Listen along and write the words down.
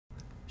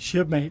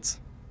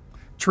Shipmates,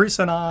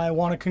 Theresa and I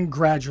want to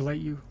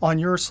congratulate you on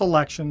your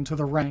selection to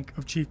the rank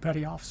of Chief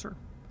Petty Officer.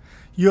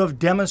 You have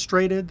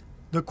demonstrated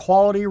the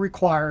quality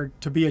required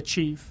to be a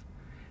chief,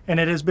 and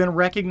it has been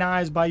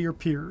recognized by your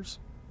peers.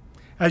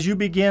 As you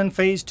begin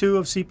Phase 2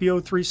 of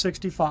CPO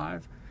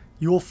 365,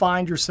 you will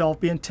find yourself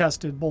being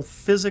tested both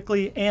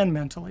physically and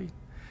mentally.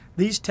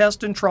 These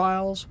tests and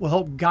trials will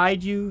help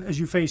guide you as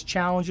you face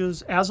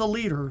challenges as a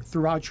leader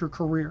throughout your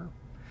career.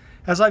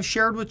 As I've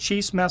shared with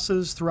Chiefs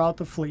messes throughout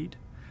the fleet,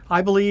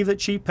 I believe that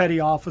Chief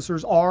Petty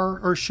Officers are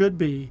or should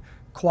be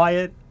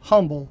quiet,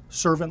 humble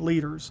servant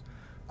leaders.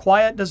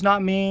 Quiet does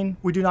not mean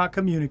we do not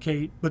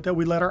communicate, but that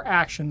we let our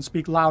actions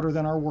speak louder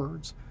than our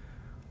words.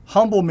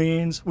 Humble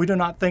means we do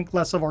not think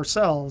less of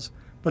ourselves,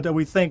 but that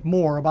we think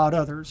more about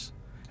others.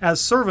 As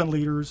servant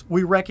leaders,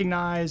 we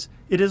recognize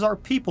it is our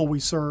people we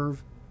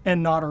serve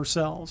and not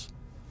ourselves.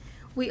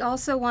 We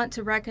also want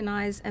to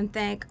recognize and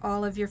thank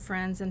all of your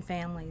friends and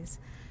families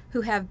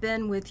who have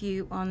been with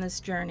you on this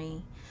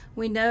journey.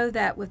 We know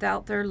that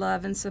without their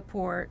love and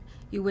support,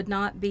 you would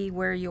not be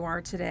where you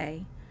are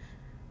today.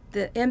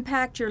 The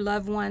impact your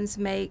loved ones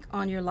make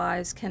on your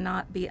lives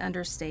cannot be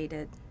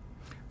understated.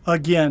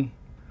 Again,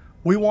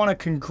 we want to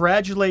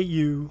congratulate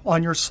you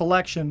on your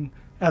selection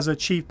as a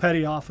Chief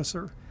Petty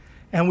Officer,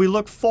 and we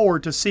look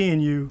forward to seeing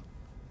you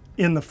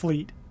in the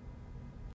fleet.